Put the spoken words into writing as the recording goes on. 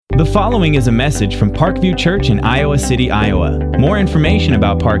The following is a message from Parkview Church in Iowa City, Iowa. More information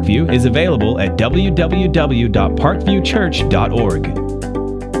about Parkview is available at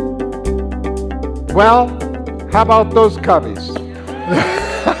www.parkviewchurch.org. Well, how about those cubbies?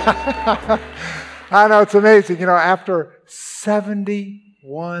 I know, it's amazing. You know, after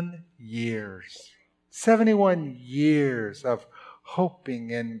 71 years of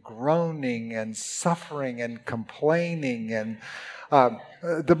hoping and groaning and suffering and complaining, and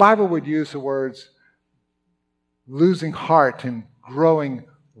the Bible would use the words losing heart and growing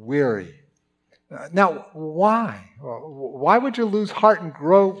weary. Now, why? Why would you lose heart and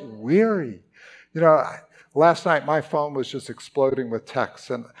grow weary? You know, last night my phone was just exploding with texts,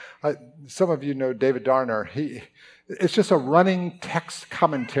 and some of you know David Darner. It's just a running text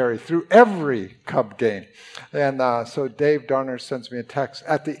commentary through every Cub game. And so Dave Darner sends me a text.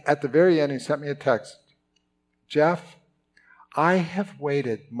 At the very end, he sent me a text. Jeff, I have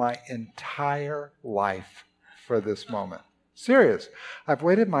waited my entire life for this moment. Serious. I've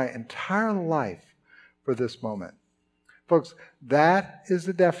waited my entire life for this moment. Folks, that is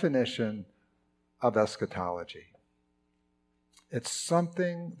the definition of eschatology. It's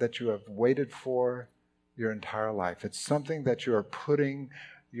something that you have waited for your entire life. It's something that you are putting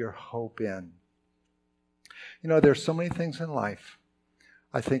your hope in. You know, there's so many things in life,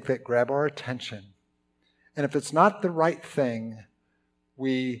 I think, that grab our attention. And if it's not the right thing,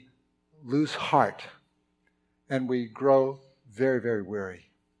 we lose heart and we grow very, very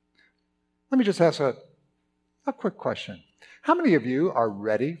weary. Let me just ask a quick question. How many of you are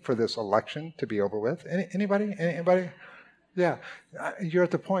ready for this election to be over with? Anybody? Yeah. You're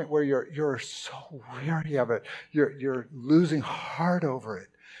at the point where you're so weary of it. You're losing heart over it.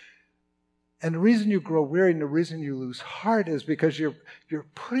 And the reason you grow weary and the reason you lose heart is because you're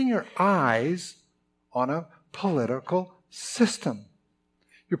putting your eyes on a political system.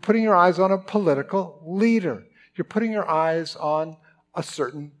 You're putting your eyes on a political leader. You're putting your eyes on a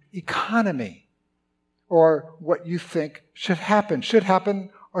certain economy, or what you think should happen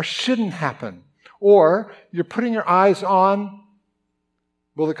or shouldn't happen. Or you're putting your eyes on,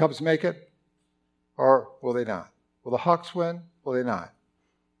 will the Cubs make it or will they not? Will the Hawks win? Will they not?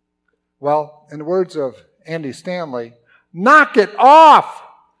 Well, in the words of Andy Stanley, knock it off!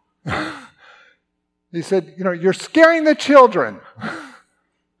 He said, you know, you're scaring the children.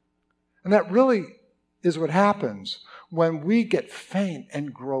 And that really is what happens when we get faint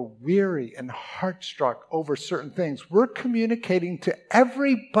and grow weary and heart-struck over certain things. We're communicating to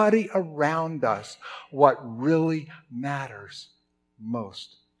everybody around us what really matters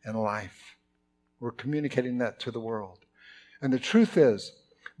most in life. We're communicating that to the world. And the truth is,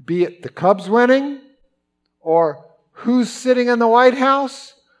 be it the Cubs winning, or who's sitting in the White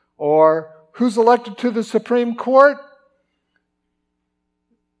House, or who's elected to the Supreme Court,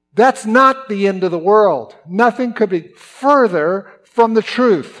 that's not the end of the world. Nothing could be further from the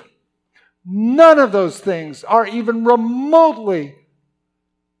truth. None of those things are even remotely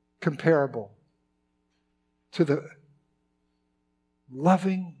comparable to the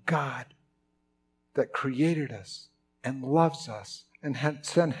loving God that created us and loves us and had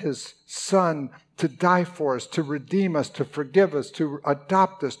sent His Son to die for us, to redeem us, to forgive us, to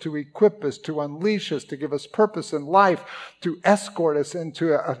adopt us, to equip us, to unleash us, to give us purpose in life, to escort us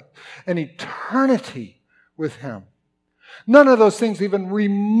into an eternity with Him. None of those things even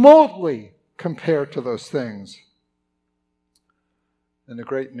remotely compare to those things. And the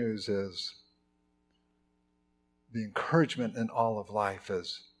great news is, the encouragement in all of life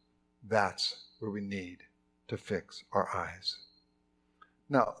is, that's where we need to fix our eyes.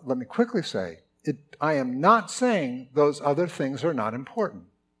 Now, let me quickly say, I am not saying those other things are not important.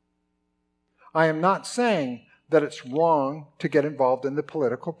 I am not saying that it's wrong to get involved in the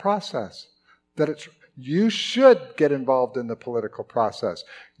political process. You should get involved in the political process.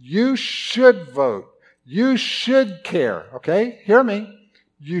 You should vote. You should care, okay? Hear me.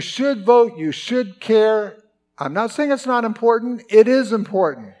 You should vote. You should care. I'm not saying it's not important. It is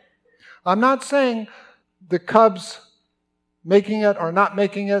important. I'm not saying the Cubs making it or not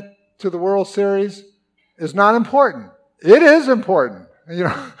making it to the World Series is not important. It is important. You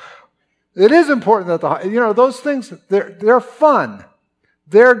know, it is important that those things, they're fun.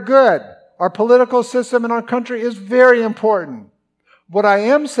 They're good. Our political system in our country is very important. What I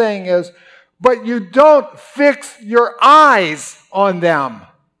am saying is, but you don't fix your eyes on them.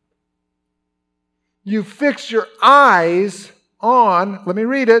 You fix your eyes on, let me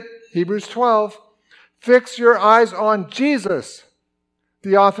read it, Hebrews 12. Fix your eyes on Jesus,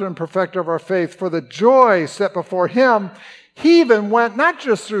 the author and perfecter of our faith. For the joy set before Him, He even went not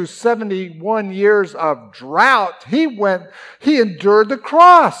just through 71 years of drought, he endured the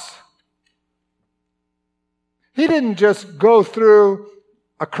cross. He didn't just go through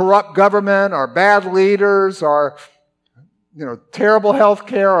a corrupt government or bad leaders or terrible health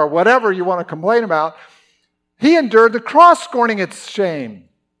care or whatever you want to complain about. He endured the cross, scorning its shame,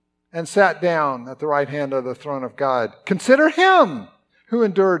 and sat down at the right hand of the throne of God. Consider him who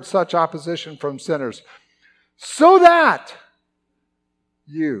endured such opposition from sinners, so that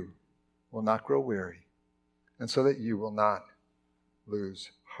you will not grow weary, and so that you will not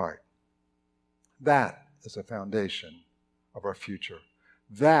lose heart. That is the foundation of our future.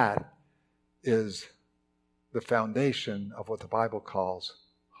 That is the foundation of what the Bible calls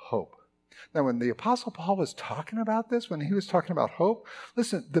hope. Now, when the Apostle Paul was talking about this, when he was talking about hope,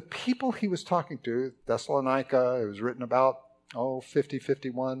 listen, the people he was talking to, Thessalonica, it was written about, 50,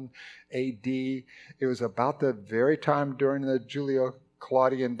 51 AD. It was about the very time during the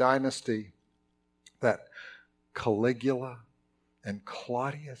Julio-Claudian dynasty that Caligula and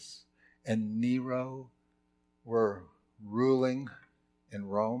Claudius and Nero were ruling in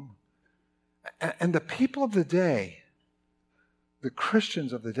Rome. And the people of the day, the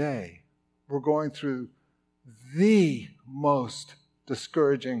Christians of the day, were going through the most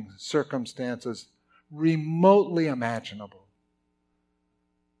discouraging circumstances remotely imaginable.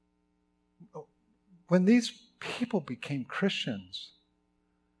 When these people became Christians,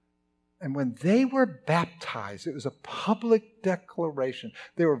 and when they were baptized, it was a public declaration.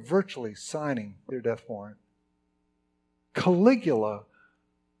 They were virtually signing their death warrant. Caligula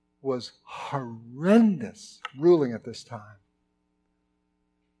was horrendous ruling at this time.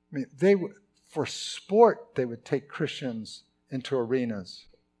 I mean, for sport, they would take Christians into arenas.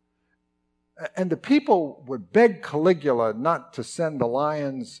 And the people would beg Caligula not to send the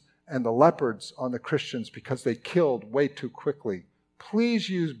lions and the leopards on the Christians because they killed way too quickly. Please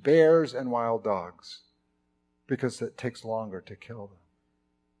use bears and wild dogs because it takes longer to kill them.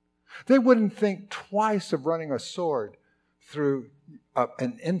 They wouldn't think twice of running a sword through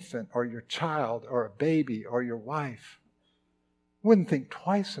an infant or your child or a baby or your wife. Wouldn't think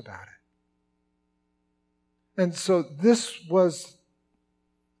twice about it. And so this was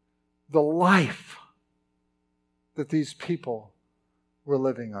the life that these people were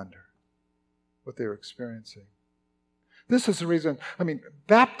living under, what they were experiencing. This is the reason,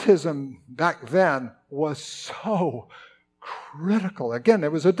 baptism back then was so critical. Again,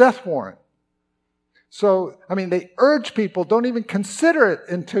 it was a death warrant. So, they urge people, don't even consider it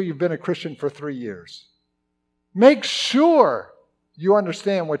until you've been a Christian for 3 years. Make sure you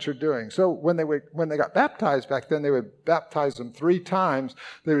understand what you're doing. So when they got baptized back then, they would baptize them 3 times.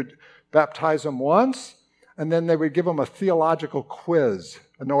 They would baptize them once, and then they would give them a theological quiz,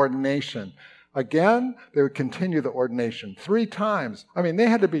 an ordination. Again, they would continue the ordination 3 times. They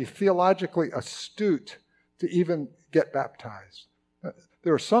had to be theologically astute to even get baptized.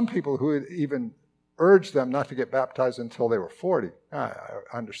 There were some people who would even urge them not to get baptized until they were 40. I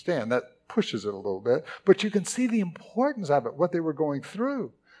understand that pushes it a little bit, but you can see the importance of it, what they were going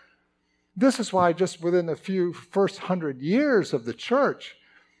through. This is why just within the first 100 years of the church,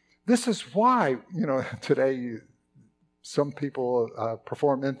 this is why, today some people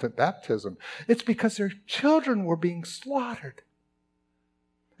perform infant baptism. It's because their children were being slaughtered.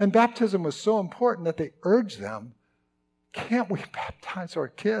 And baptism was so important that they urged them, can't we baptize our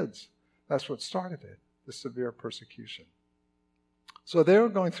kids? That's what started it, the severe persecution. So they were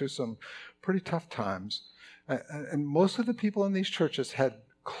going through some pretty tough times. And most of the people in these churches had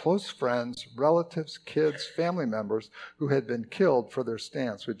close friends, relatives, kids, family members who had been killed for their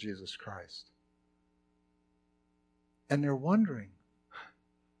stance with Jesus Christ. And they're wondering,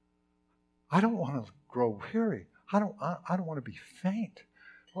 I don't want to grow weary. I don't want to be faint.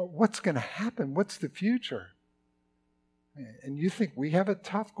 Well, what's going to happen? What's the future? And you think we have it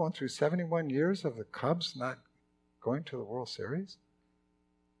tough going through 71 years of the Cubs not going to the World Series?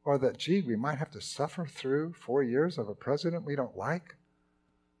 Or that, we might have to suffer through 4 years of a president we don't like?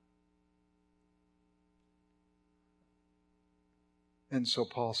 And so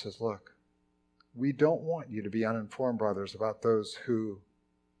Paul says, look, we don't want you to be uninformed, brothers, about those who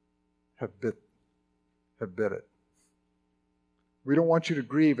have bit it. We don't want you to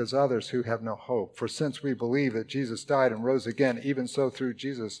grieve as others who have no hope. For since we believe that Jesus died and rose again, even so through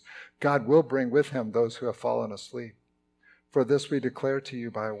Jesus, God will bring with him those who have fallen asleep. For this we declare to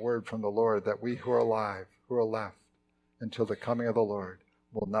you by a word from the Lord, that we who are alive, who are left until the coming of the Lord,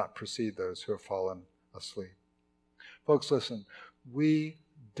 will not precede those who have fallen asleep. Folks, listen, we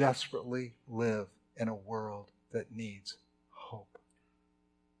desperately live in a world that needs hope.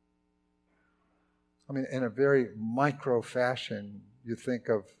 I mean, in a very micro fashion, you think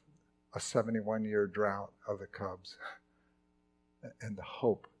of a 71-year drought of the Cubs and the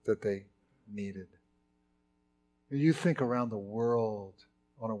hope that they needed. You think around the world,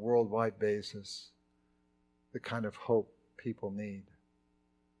 on a worldwide basis, the kind of hope people need.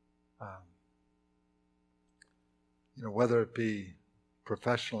 Whether it be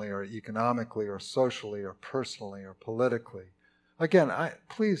professionally or economically or socially or personally or politically. Again,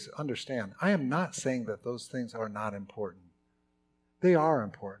 please understand, I am not saying that those things are not important. They are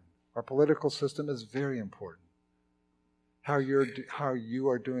important. Our political system is very important. How you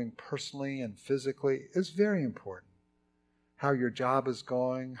are doing personally and physically is very important. How your job is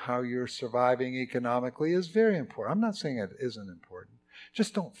going, how you're surviving economically is very important. I'm not saying it isn't important.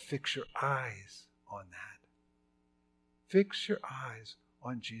 Just don't fix your eyes on that. Fix your eyes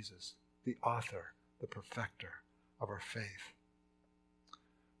on Jesus, the author, the perfecter of our faith.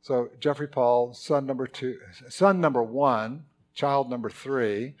 So Jeffrey Paul, son number 1, child number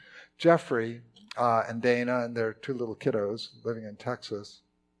 3, Jeffrey and Dana and their 2 little kiddos living in Texas,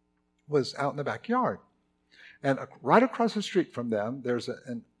 was out in the backyard. And right across the street from them, there's a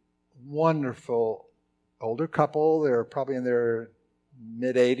wonderful older couple. They're probably in their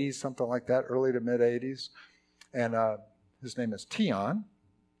mid-80s, something like that, early to mid-80s. And his name is Tion,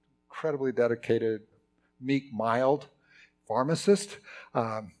 incredibly dedicated, meek, mild pharmacist,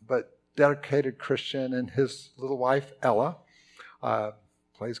 but dedicated Christian. And his little wife, Ella,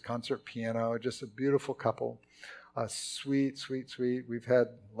 plays concert piano, just a beautiful couple. Sweet, sweet, sweet. We've had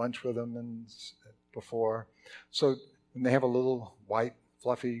lunch with them before. So and they have a little white,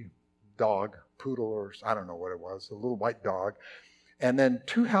 fluffy dog, poodle, or I don't know what it was, a little white dog. And then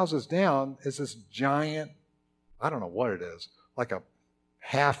 2 houses down is this giant, I don't know what it is, like a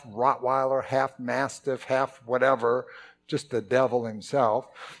half Rottweiler, half Mastiff, half whatever, just the devil himself.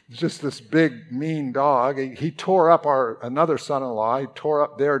 Just this big, mean dog. He tore up another son-in-law. He tore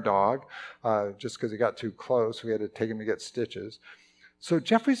up their dog just because he got too close. We had to take him to get stitches. So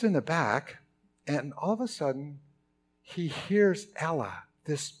Jeffrey's in the back, and all of a sudden, he hears Ella,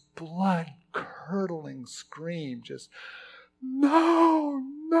 this blood-curdling scream, just, no,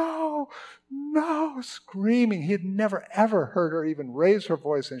 no, no, screaming. He had never, ever heard her even raise her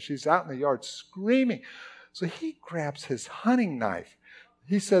voice, and she's out in the yard screaming. So he grabs his hunting knife.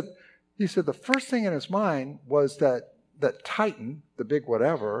 He said the first thing in his mind was that Titan, the big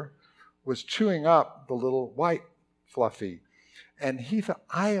whatever, was chewing up the little white fluffy. And he thought,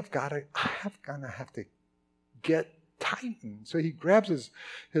 I'm gonna have to get Titan. So he grabs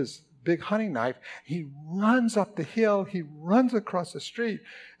his big hunting knife. He runs up the hill. He runs across the street.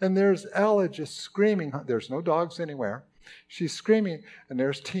 And there's Ella just screaming. There's no dogs anywhere. She's screaming. And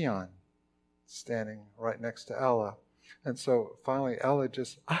there's Tion standing right next to Ella. And so finally Ella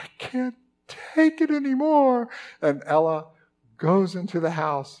just, I can't take it anymore. And Ella goes into the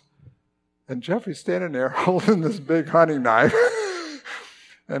house. And Jeffrey's standing there holding this big hunting knife.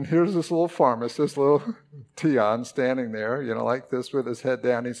 And here's this little pharmacist, little Tion, standing there, like this with his head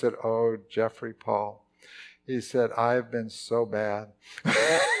down. He said, oh, Jeffrey Paul. He said, I've been so bad.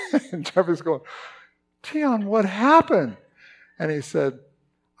 And Jeffrey's going, Tion, what happened? And he said,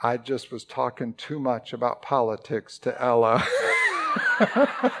 I just was talking too much about politics to Ella.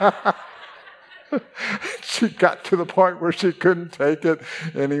 She got to the point where she couldn't take it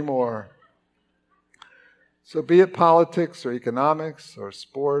anymore. So be it politics or economics or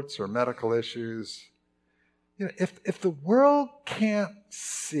sports or medical issues, if the world can't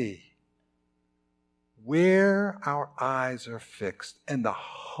see where our eyes are fixed and the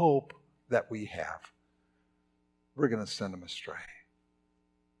hope that we have, we're going to send them astray.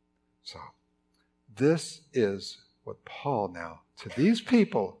 So this is what Paul now, to these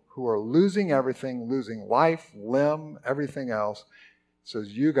people who are losing everything, losing life, limb, everything else,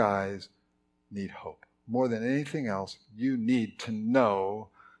 says you guys need hope. More than anything else, you need to know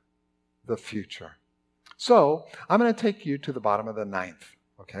the future. So I'm going to take you to the bottom of the 9th,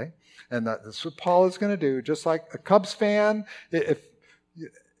 okay? And that's what Paul is going to do. Just like a Cubs fan, if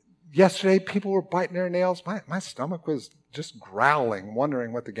yesterday people were biting their nails, my stomach was just growling,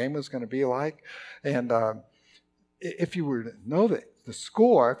 wondering what the game was going to be like. And if you were to know the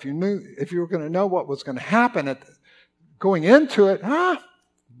score, if you were going to know what was going to happen going into it,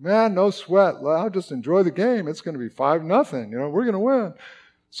 man, no sweat. I'll just enjoy the game. It's going to be 5-0. We're going to win.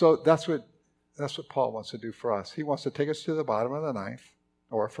 So that's what Paul wants to do for us. He wants to take us to the bottom of the 9th,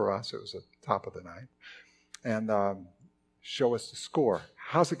 or for us, it was the top of the 9th, and show us the score.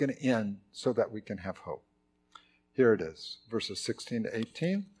 How's it going to end so that we can have hope? Here it is, verses 16 to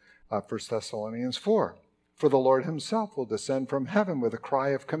 18, 1 Thessalonians 4. For the Lord himself will descend from heaven with a cry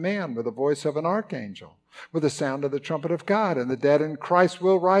of command, with the voice of an archangel, with the sound of the trumpet of God, and the dead in Christ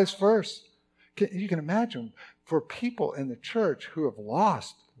will rise first. You can imagine, for people in the church who have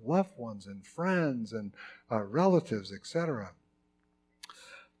lost loved ones and friends and relatives, etc.,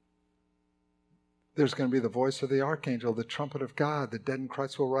 there's going to be the voice of the archangel, the trumpet of God. The dead in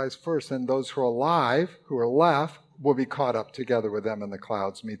Christ will rise first, and those who are alive, who are left, will be caught up together with them in the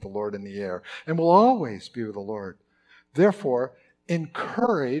clouds, meet the Lord in the air, and will always be with the Lord. Therefore,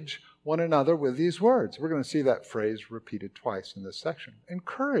 encourage one another with these words. We're going to see that phrase repeated twice in this section.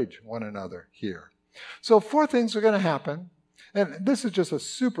 Encourage one another here. So 4 things are going to happen, and this is just a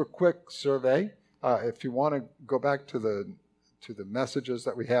super quick survey. If you want to go back to the messages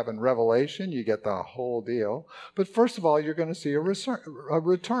that we have in Revelation, you get the whole deal. But first of all, you're going to see a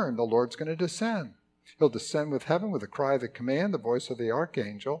return. The Lord's going to descend. He'll descend with heaven with a cry of the command, the voice of the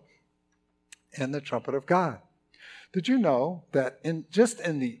archangel, and the trumpet of God. Did you know that just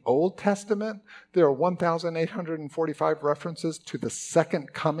in the Old Testament, there are 1,845 references to the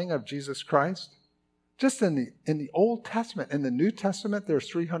second coming of Jesus Christ? Just in the Old Testament. In the New Testament, there's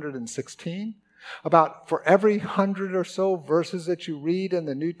 316. About for every 100 or so verses that you read in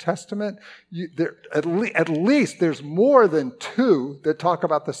the New Testament, at least there's more than 2 that talk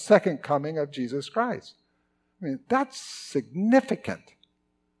about the second coming of Jesus Christ. I mean, that's significant.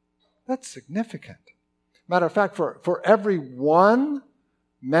 That's significant. Matter of fact, for every 1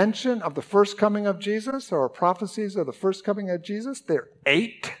 mention of the first coming of Jesus or prophecies of the first coming of Jesus, there are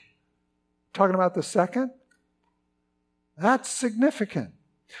 8 talking about the second. That's significant.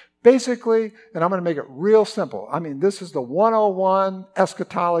 Basically, and I'm going to make it real simple. I mean, this is the 101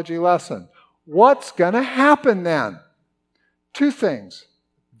 eschatology lesson. What's going to happen then? 2 things.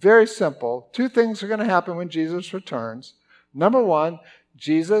 Very simple. 2 things are going to happen when Jesus returns. Number 1,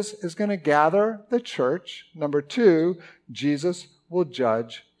 Jesus is going to gather the church. Number 2, Jesus will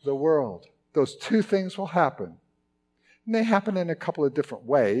judge the world. Those 2 things will happen. And they happen in a couple of different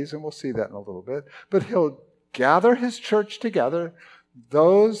ways, and we'll see that in a little bit. But he'll gather his church together,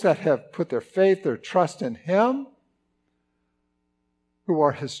 those that have put their faith, their trust in him, who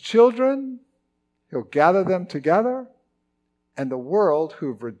are his children. He'll gather them together, and the world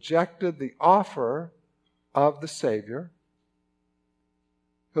who've rejected the offer of the Savior,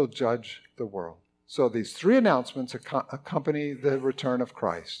 he'll judge the world. So these 3 announcements accompany the return of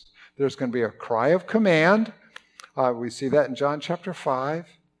Christ. There's going to be a cry of command. We see that in John chapter 5.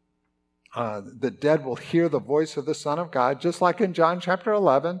 The dead will hear the voice of the Son of God, just like in John chapter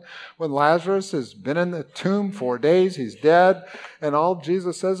 11, when Lazarus has been in the tomb 4 days, he's dead, and all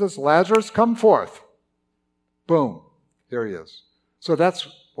Jesus says is, Lazarus, come forth. Boom, here he is. So that's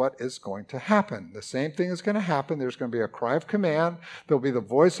what is going to happen. The same thing is going to happen. There's going to be a cry of command. There'll be the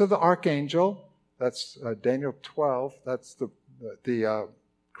voice of the archangel. That's Daniel 12. That's the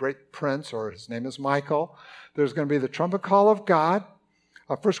great prince, or his name is Michael. There's going to be the trumpet call of God.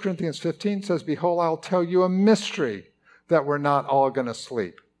 1 Corinthians 15 says, Behold, I'll tell you a mystery, that we're not all going to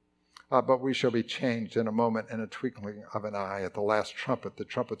sleep, but we shall be changed in a moment, in a twinkling of an eye. At the last trumpet, the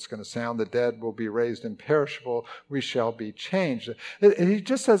trumpet's going to sound. The dead will be raised imperishable. We shall be changed. He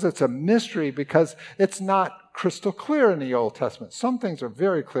just says it's a mystery because it's not crystal clear in the Old Testament. Some things are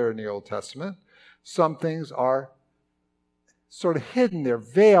very clear in the Old Testament. Some things are sort of hidden, they're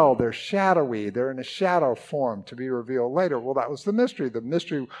veiled, they're shadowy, they're in a shadow form to be revealed later. Well, that was the mystery. The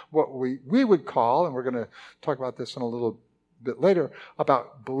mystery, what we would call, and we're going to talk about this in a little bit later,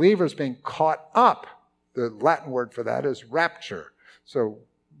 about believers being caught up. The Latin word for that is rapture. So,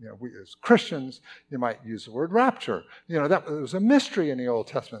 we as Christians, you might use the word rapture. That was a mystery in the Old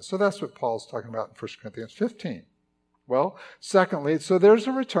Testament. So that's what Paul's talking about in 1 Corinthians 15. Well, secondly, so there's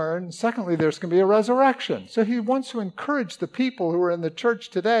a return. Secondly, there's going to be a resurrection. So he wants to encourage the people who are in the church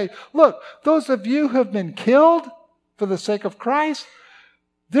today. Look, those of you who have been killed for the sake of Christ,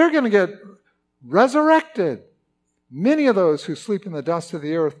 they're going to get resurrected. Many of those who sleep in the dust of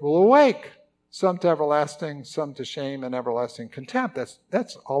the earth will awake, some to everlasting, some to shame and everlasting contempt.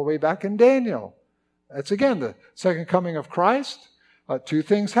 That's all the way back in Daniel. That's, again, the second coming of Christ. 2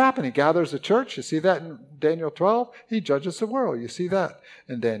 things happen. He gathers the church. You see that in Daniel 12. He judges the world. You see that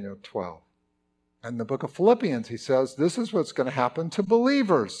in Daniel 12. In the book of Philippians, he says, this is what's going to happen to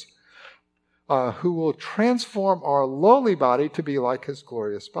believers who will transform our lowly body to be like his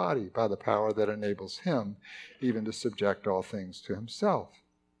glorious body by the power that enables him even to subject all things to himself.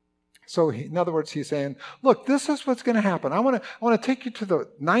 So in other words, he's saying, look, this is what's going to happen. I want to take you to the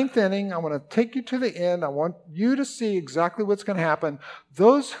 9th inning. I want to take you to the end. I want you to see exactly what's going to happen.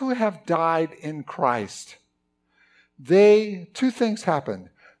 Those who have died in Christ, 2 things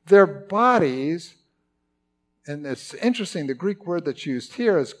happen. Their bodies And it's interesting, the Greek word that's used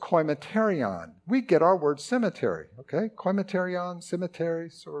here is koimeterion. We get our word cemetery, okay? Koimeterion, cemetery,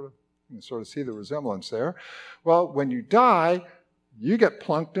 you can sort of see the resemblance there. Well, when you die, you get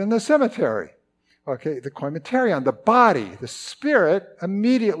plunked in the cemetery. Okay, the koimeterion, the body, the spirit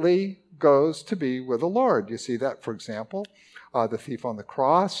immediately goes to be with the Lord. You see that, for example, the thief on the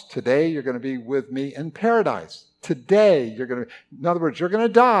cross. Today, you're going to be with me in paradise. Today, in other words, you're going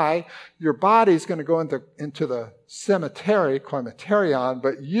to die. Your body's going to go into the cemetery, koimeterion,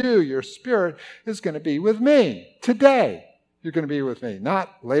 but your spirit is going to be with me. Today, you're going to be with me.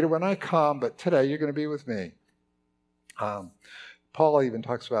 Not later when I come, but today you're going to be with me. Paul even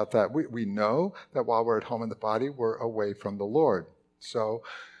talks about that. We know that while we're at home in the body, we're away from the Lord. So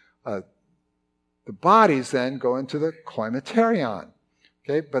the bodies then go into the koimeterion.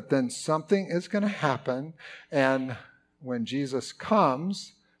 Okay, but then something is going to happen, and when Jesus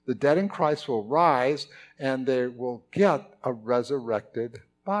comes, the dead in Christ will rise, and they will get a resurrected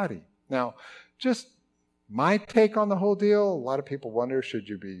body. Now, just my take on the whole deal, a lot of people wonder, should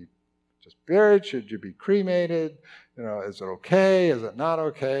you be just buried? Should you be cremated? Is it okay? Is it not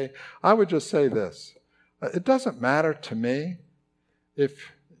okay? I would just say this. It doesn't matter to me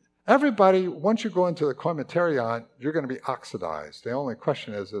if everybody, once you go into the koimeterion, you're going to be oxidized. The only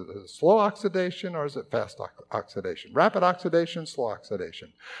question is it slow oxidation or is it fast oxidation? Rapid oxidation, slow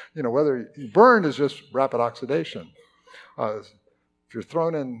oxidation. Whether burned is just rapid oxidation. If you're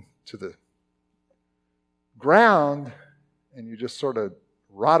thrown into the ground and you just sort of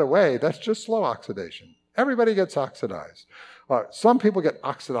rot away, that's just slow oxidation. Everybody gets oxidized. Some people get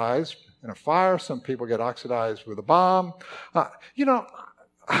oxidized in a fire. Some people get oxidized with a bomb.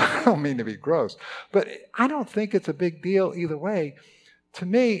 I don't mean to be gross, but I don't think it's a big deal either way. To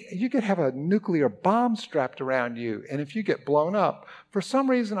me, you could have a nuclear bomb strapped around you, and if you get blown up, for some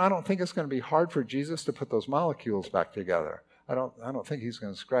reason, I don't think it's going to be hard for Jesus to put those molecules back together. I don't think he's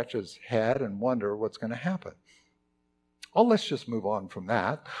going to scratch his head and wonder what's going to happen. Oh, let's just move on from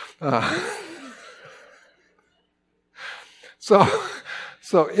that.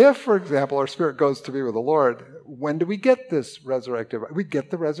 So if, for example, our spirit goes to be with the Lord, when do we get this resurrected body? We get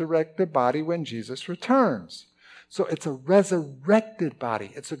the resurrected body when Jesus returns. So it's a resurrected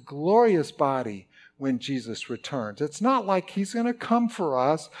body. It's a glorious body when Jesus returns. It's not like he's going to come for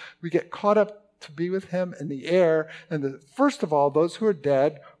us. We get caught up to be with him in the air. And first of all, those who are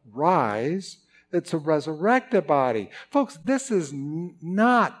dead rise. It's a resurrected body. Folks, this is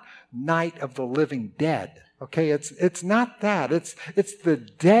not Night of the Living Dead. Okay, it's not that. It's the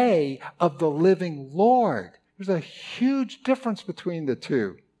day of the living Lord. There's a huge difference between the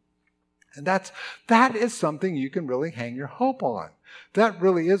two. And that is something you can really hang your hope on. That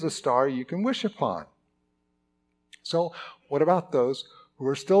really is a star you can wish upon. So what about those who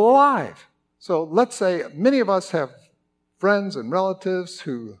are still alive? So let's say many of us have friends and relatives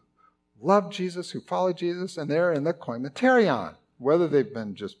who love Jesus, who follow Jesus, and they're in the koimeterion. Whether they've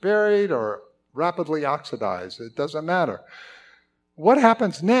been just buried or rapidly oxidized, it doesn't matter. What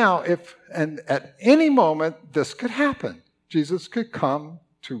happens now and at any moment this could happen. Jesus could come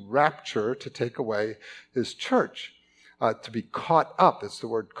to rapture, to take away his church, to be caught up. It's the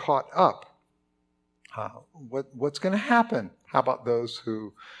word caught up. What's going to happen? How about those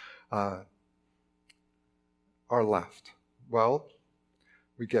who are left? Well,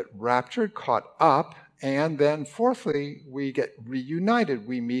 we get raptured, caught up, and then fourthly, we get reunited.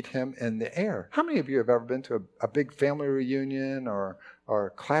 We meet him in the air. How many of you have ever been to a big family reunion or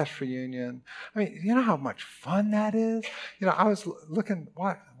a class reunion? I mean, you know how much fun that is? I was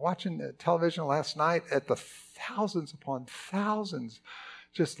watching television last night at the thousands upon thousands,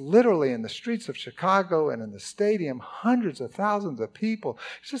 just literally in the streets of Chicago and in the stadium, hundreds of thousands of people.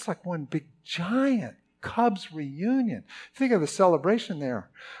 It's just like one big giant Cubs reunion. Think of the celebration there.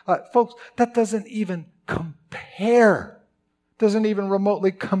 Folks, that doesn't even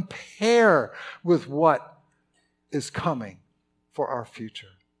remotely compare with what is coming for our future.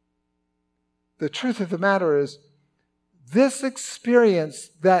 The truth of the matter is, this experience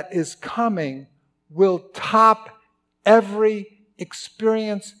that is coming will top every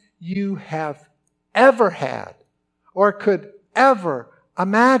experience you have ever had or could ever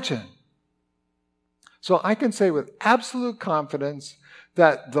imagine. So I can say with absolute confidence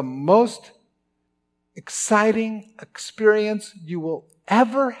that the most exciting experience you will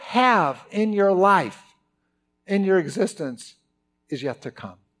ever have in your life, in your existence, is yet to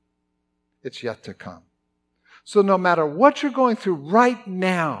come. It's yet to come. So no matter what you're going through right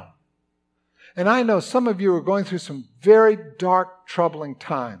now, and I know some of you are going through some very dark, troubling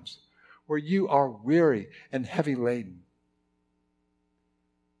times where you are weary and heavy laden.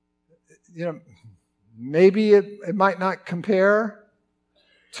 Maybe it might not compare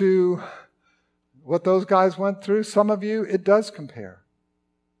to what those guys went through. Some of you, it does compare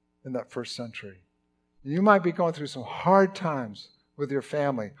in that first century. You might be going through some hard times with your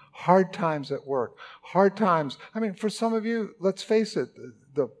family, hard times at work, hard times. I mean, for some of you, let's face it,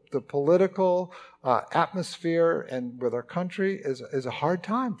 the political atmosphere and with our country is a hard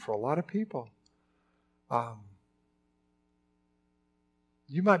time for a lot of people.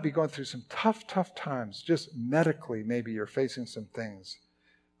 You might be going through some tough times. Just medically, maybe you're facing some things.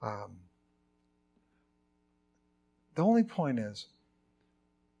 The only point is,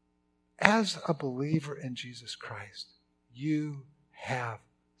 as a believer in Jesus Christ, you have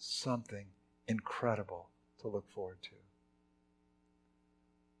something incredible to look forward to.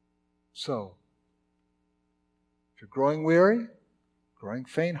 So, if you're growing weary, growing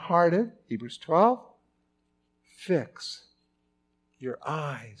faint-hearted, Hebrews 12, fix your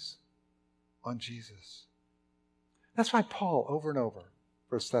eyes on Jesus. That's why Paul, over and over,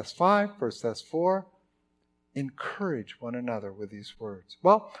 1 Thess 5, 1 Thess 4, encourage one another with these words.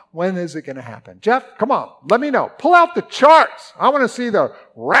 Well, when is it going to happen? Jeff, come on, let me know. Pull out the charts. I want to see the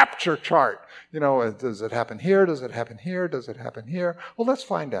rapture chart. You know, does it happen here? Does it happen here? Does it happen here? Well, let's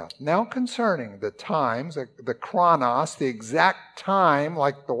find out. Now concerning the times, the chronos, the exact time,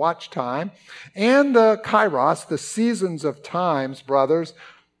 like the watch time, and the kairos, the seasons of times, brothers,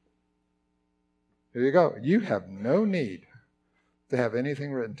 here you go. You have no need to have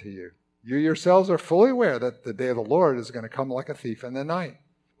anything written to you. You yourselves are fully aware that the day of the Lord is going to come like a thief in the night.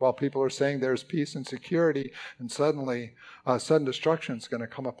 While people are saying there's peace and security, and suddenly sudden destruction is going to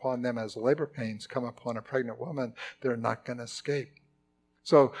come upon them as labor pains come upon a pregnant woman, they're not going to escape.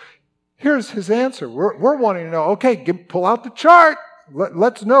 So here's his answer. We're wanting to know, okay, pull out the chart.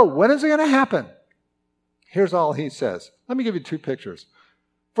 Let's know, when is it going to happen? Here's all he says. Let me give you two pictures.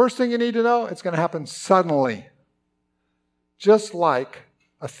 First thing you need to know, it's going to happen suddenly. Just like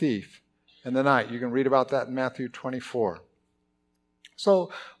a thief in the night. You can read about that in Matthew 24.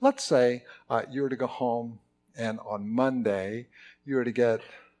 So let's say you were to go home and on Monday you were to get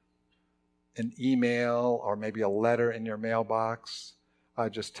an email or maybe a letter in your mailbox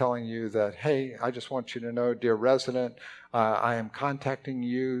just telling you that, hey, I just want you to know, dear resident, I am contacting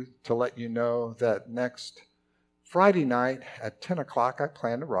you to let you know that next Friday night at 10 o'clock I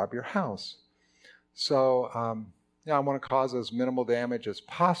plan to rob your house. So I want to cause as minimal damage as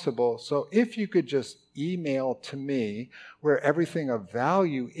possible. So if you could just email to me where everything of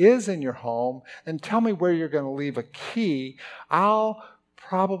value is in your home and tell me where you're going to leave a key, I'll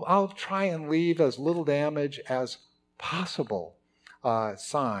try and leave as little damage as possible.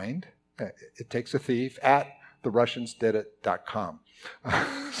 Signed, it takes a thief, at therussiansdidit.com.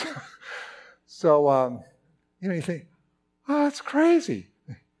 So, you think, oh, that's crazy.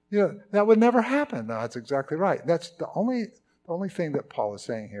 That would never happen. No, that's exactly right. That's the only thing that Paul is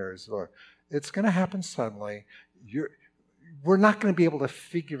saying here is, look, it's going to happen suddenly. We're not going to be able to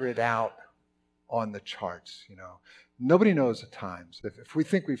figure it out on the charts. Nobody knows the times. If we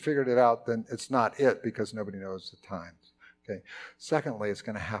think we figured it out, then it's not it, because nobody knows the times. Okay. Secondly, it's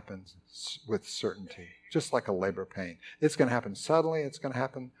going to happen with certainty, just like a labor pain. It's going to happen suddenly. It's going to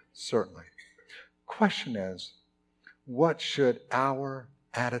happen certainly. Question is, what should our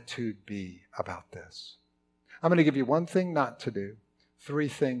attitude be about this? I'm going to give you one thing not to do, three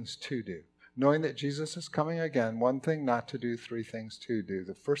things to do. Knowing that Jesus is coming again, one thing not to do, three things to do.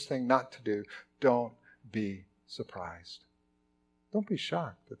 The first thing not to do, don't be surprised. Don't be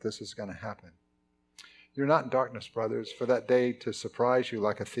shocked that this is going to happen. You're not in darkness, brothers, for that day to surprise you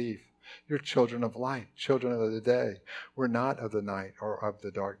like a thief. You're children of light, children of the day. We're not of the night or of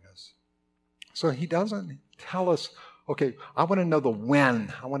the darkness. So he doesn't tell us, okay, I want to know the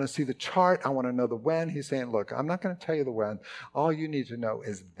when. I want to see the chart. I want to know the when. He's saying, look, I'm not going to tell you the when. All you need to know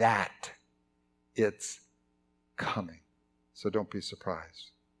is that it's coming. So don't be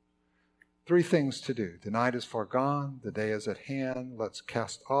surprised. Three things to do. The night is far gone. The day is at hand. Let's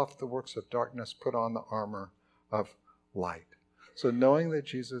cast off the works of darkness. Put on the armor of light. So knowing that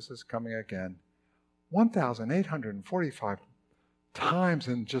Jesus is coming again, 1,845 times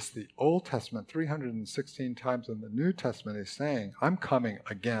in just the Old Testament, 316 times in the New Testament, he's saying, I'm coming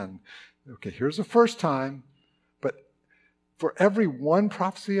again. Okay, here's the first time, but for every one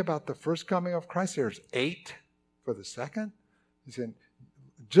prophecy about the first coming of Christ, there's 8 for the second. He's saying,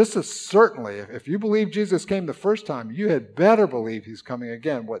 just as certainly, if you believe Jesus came the first time, you had better believe he's coming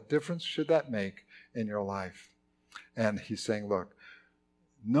again. What difference should that make in your life? And he's saying, look,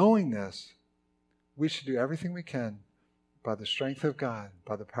 knowing this, we should do everything we can by the strength of God,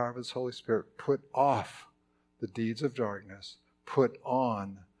 by the power of his Holy Spirit, put off the deeds of darkness, put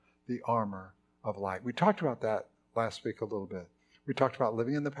on the armor of light. We talked about that last week a little bit. We talked about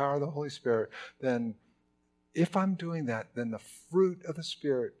living in the power of the Holy Spirit. Then if I'm doing that, then the fruit of the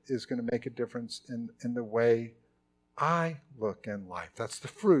Spirit is going to make a difference in the way I look in life. That's the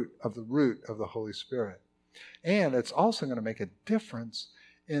fruit of the root of the Holy Spirit. And it's also going to make a difference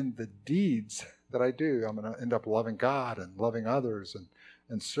in the deeds that I do. I'm going to end up loving God and loving others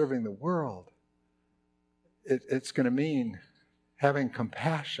and serving the world. It's going to mean having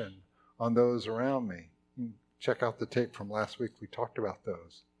compassion on those around me. Check out the tape from last week. We talked about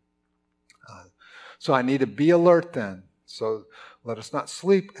those. So I need to be alert then. So let us not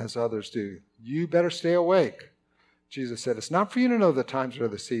sleep as others do. You better stay awake. Jesus said, it's not for you to know the times or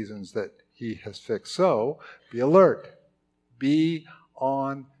the seasons that he has fixed. So be alert. Be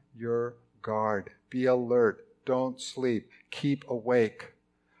on your guard. Be alert. Don't sleep. Keep awake.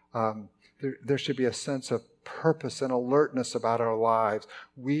 There should be a sense of purpose and alertness about our lives.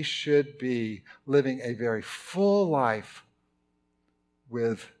 We should be living a very full life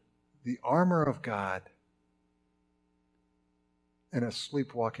with the armor of God in a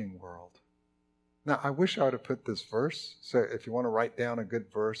sleepwalking world. Now, I wish I would have put this verse. So if you want to write down a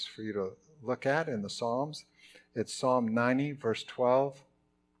good verse for you to look at in the Psalms, it's Psalm 90, verse 12.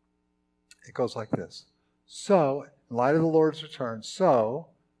 It goes like this. So, in light of the Lord's return, so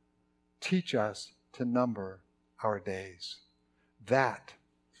teach us to number our days, that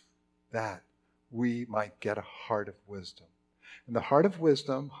we might get a heart of wisdom. And the heart of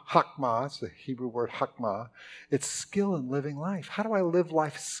wisdom, hakmah, it's the Hebrew word hakmah, it's skill in living life. How do I live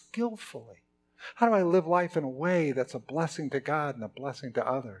life skillfully? How do I live life in a way that's a blessing to God and a blessing to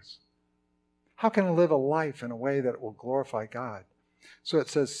others? How can I live a life in a way that will glorify God? So it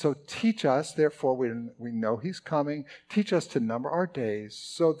says, so teach us, therefore we know he's coming, teach us to number our days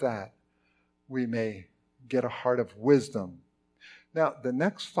so that we may get a heart of wisdom. Now, the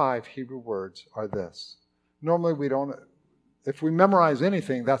next 5 Hebrew words are this. Normally we don't, if we memorize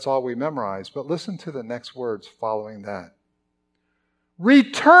anything, that's all we memorize. But listen to the next words following that.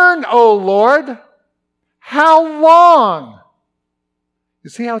 Return, O Lord. How long? You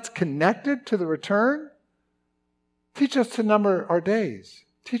see how it's connected to the return? Teach us to number our days.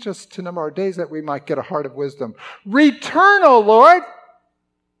 Teach us to number our days that we might get a heart of wisdom. Return, O Lord.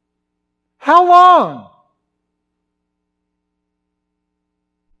 How long?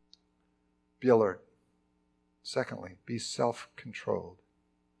 Be alert. Secondly, be self-controlled.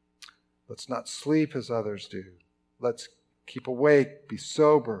 Let's not sleep as others do. Let's keep awake, be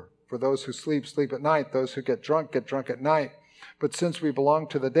sober. For those who sleep, sleep at night. Those who get drunk at night. But since we belong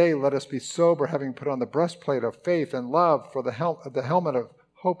to the day, let us be sober, having put on the breastplate of faith and love, for the helmet of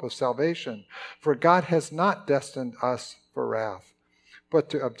hope of salvation. For God has not destined us for wrath, but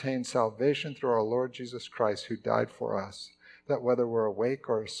to obtain salvation through our Lord Jesus Christ, who died for us, that whether we're awake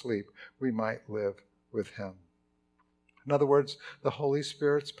or asleep, we might live with him. In other words, the Holy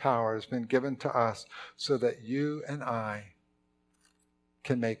Spirit's power has been given to us so that you and I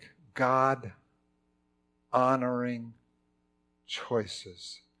can make God-honoring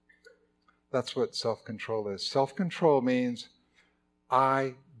choices. That's what self-control is. Self-control means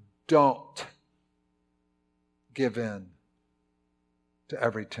I don't give in to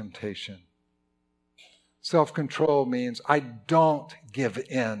every temptation. Self-control means I don't give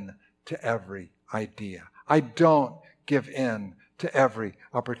in to every idea. I don't give in to every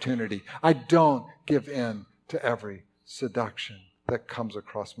opportunity. I don't give in to every seduction that comes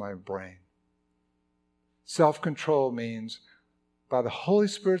across my brain. Self-control means by the Holy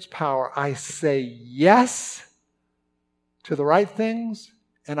Spirit's power, I say yes to the right things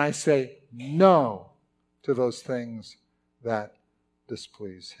and I say no to those things that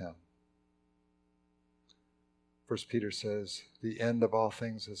displease him. 1 Peter says, the end of all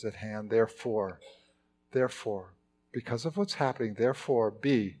things is at hand. Therefore, because of what's happening, therefore,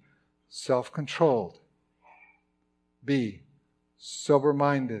 be self-controlled. Be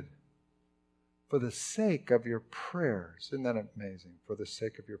sober-minded for the sake of your prayers. Isn't that amazing? For the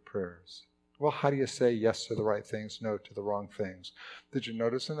sake of your prayers. Well, how do you say yes to the right things, no to the wrong things? Did you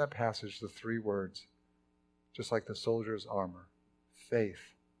notice in that passage the 3 words, just like the soldier's armor? Faith,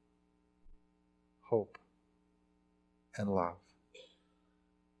 hope, and love.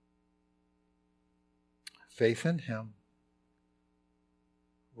 Faith in him,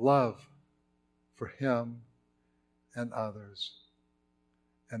 love for him and others,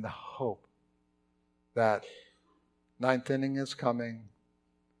 and the hope that 9th inning is coming.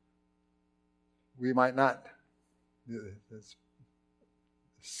 We might not, this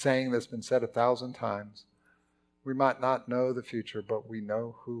saying that's been said 1,000 times, we might not know the future, but we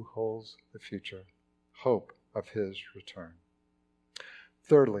know who holds the future. Hope of his return.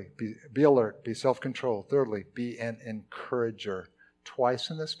 Thirdly, be alert, be self-controlled. Thirdly, be an encourager. Twice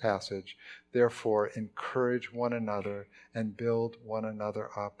in this passage, therefore, encourage one another and build one another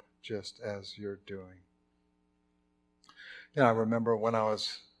up just as you're doing. I remember when I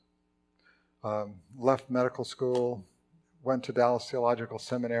was left medical school, went to Dallas Theological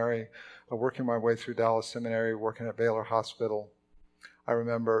Seminary, working my way through Dallas Seminary, working at Baylor Hospital. I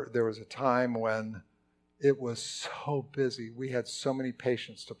remember there was a time when it was so busy. We had so many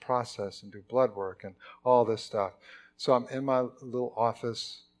patients to process and do blood work and all this stuff. So I'm in my little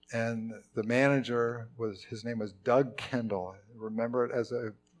office, and the manager his name was Doug Kendall. I remember it as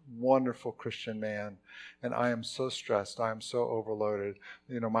a wonderful Christian man. And I am so stressed. I am so overloaded.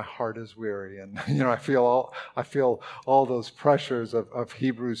 My heart is weary. And, I feel all those pressures of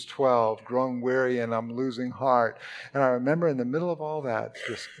Hebrews 12, growing weary and I'm losing heart. And I remember in the middle of all that,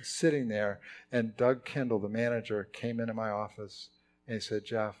 just sitting there, and Doug Kendall, the manager, came into my office and he said,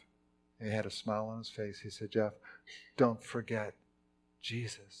 Jeff, and he had a smile on his face. He said, Jeff, don't forget,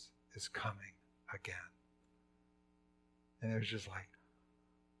 Jesus is coming again. And it was just like,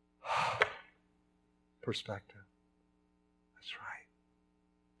 perspective. That's right.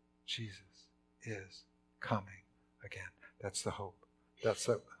 Jesus is coming again. That's the hope. That's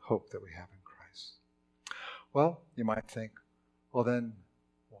the hope that we have in Christ. Well, you might think, well then,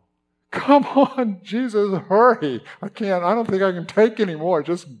 come on, Jesus, hurry. I don't think I can take anymore.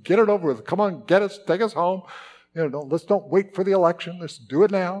 Just get it over with. Come on, take us home. Let's don't wait for the election. Let's do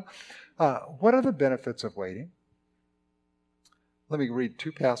it now. What are the benefits of waiting? Let me read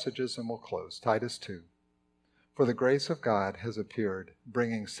 2 passages and we'll close. Titus 2. For the grace of God has appeared,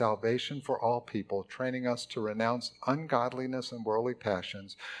 bringing salvation for all people, training us to renounce ungodliness and worldly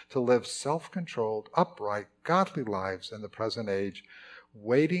passions, to live self-controlled, upright, godly lives in the present age,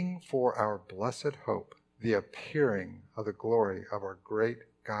 waiting for our blessed hope, the appearing of the glory of our great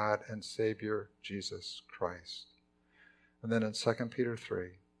God and Savior, Jesus Christ. And then in 2 Peter 3,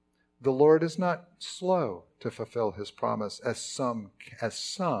 the Lord is not slow to fulfill his promise, as some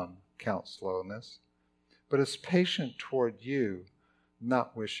count slowness, but is patient toward you,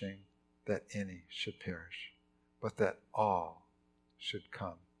 not wishing that any should perish, but that all should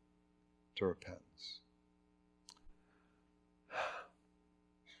come to repentance.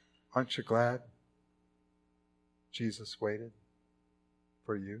 Aren't you glad Jesus waited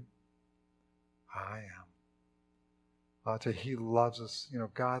for you? I am. He loves us.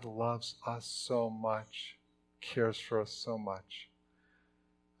 God loves us so much, cares for us so much.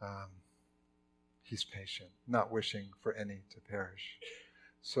 He's patient, not wishing for any to perish.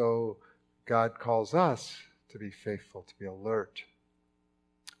 So God calls us to be faithful, to be alert,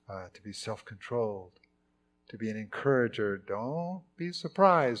 to be self-controlled, to be an encourager. Don't be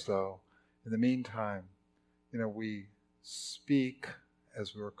surprised, though. In the meantime, we speak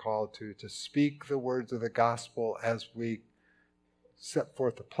as we were called to speak the words of the gospel as we set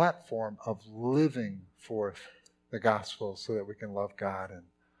forth the platform of living forth the gospel so that we can love God and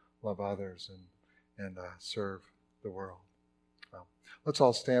love others and serve the world. Well, let's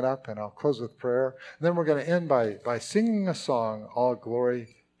all stand up and I'll close with prayer. And then we're going to end by singing a song, All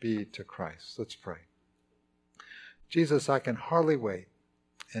Glory Be to Christ. Let's pray. Jesus, I can hardly wait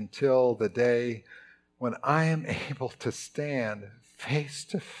until the day when I am able to stand face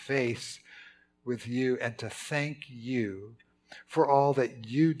to face with you and to thank you for all that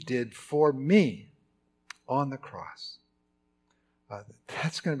you did for me on the cross.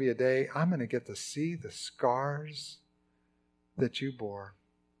 That's going to be a day I'm going to get to see the scars that you bore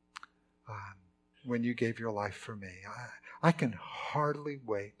when you gave your life for me. I can hardly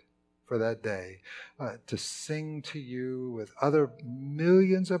wait for that day to sing to you with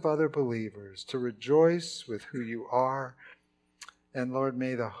millions of other believers, to rejoice with who you are. And Lord,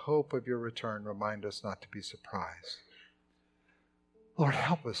 may the hope of your return remind us not to be surprised. Lord,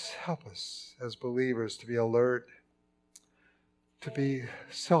 help us as believers to be alert, to be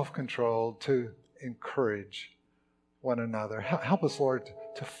self-controlled, to encourage one another. Help us, Lord,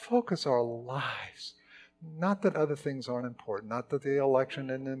 to focus our lives. Not that other things aren't important, not that the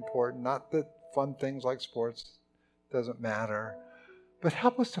election isn't important, not that fun things like sports doesn't matter, but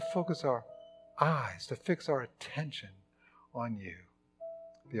help us to focus our eyes, to fix our attention on you,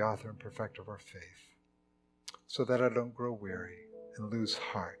 the author and perfecter of our faith, so that I don't grow weary and lose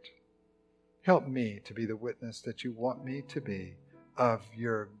heart. Help me to be the witness that you want me to be of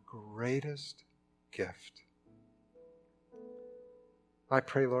your greatest gift. I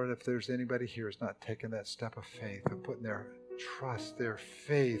pray, Lord, if there's anybody here who's not taken that step of faith, of putting their trust, their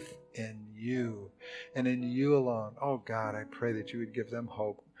faith in you and in you alone, oh God, I pray that you would give them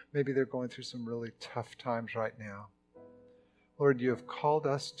hope. Maybe they're going through some really tough times right now. Lord, you have called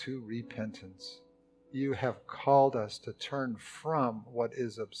us to repentance. You have called us to turn from what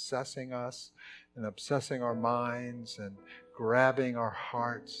is obsessing us and obsessing our minds and grabbing our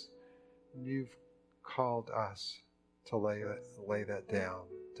hearts. You've called us to lay that down,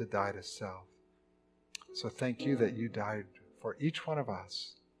 to die to self. So thank you that you died for each one of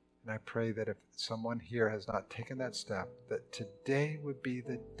us. And I pray that if someone here has not taken that step, that today would be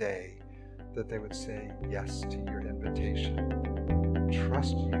the day that they would say yes to your invitation.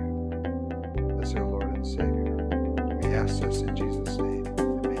 Trust you as their Lord and Savior. We ask this in Jesus' name.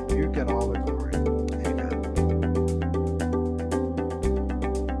 And may you get all the glory. Amen.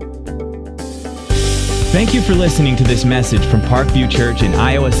 Thank you for listening to this message from Parkview Church in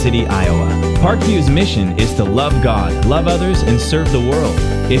Iowa City, Iowa. Parkview's mission is to love God, love others, and serve the world.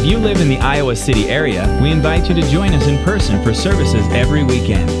 If you live in the Iowa City area, we invite you to join us in person for services every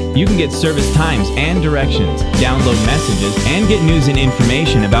weekend. You can get service times and directions, download messages, and get news and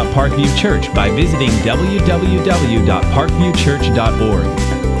information about Parkview Church by visiting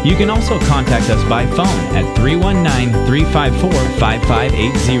www.parkviewchurch.org. You can also contact us by phone at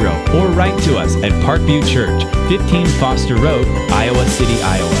 319-354-5580 or write to us at Parkview Church, 15 Foster Road, Iowa City,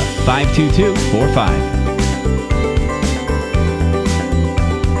 Iowa, 52245.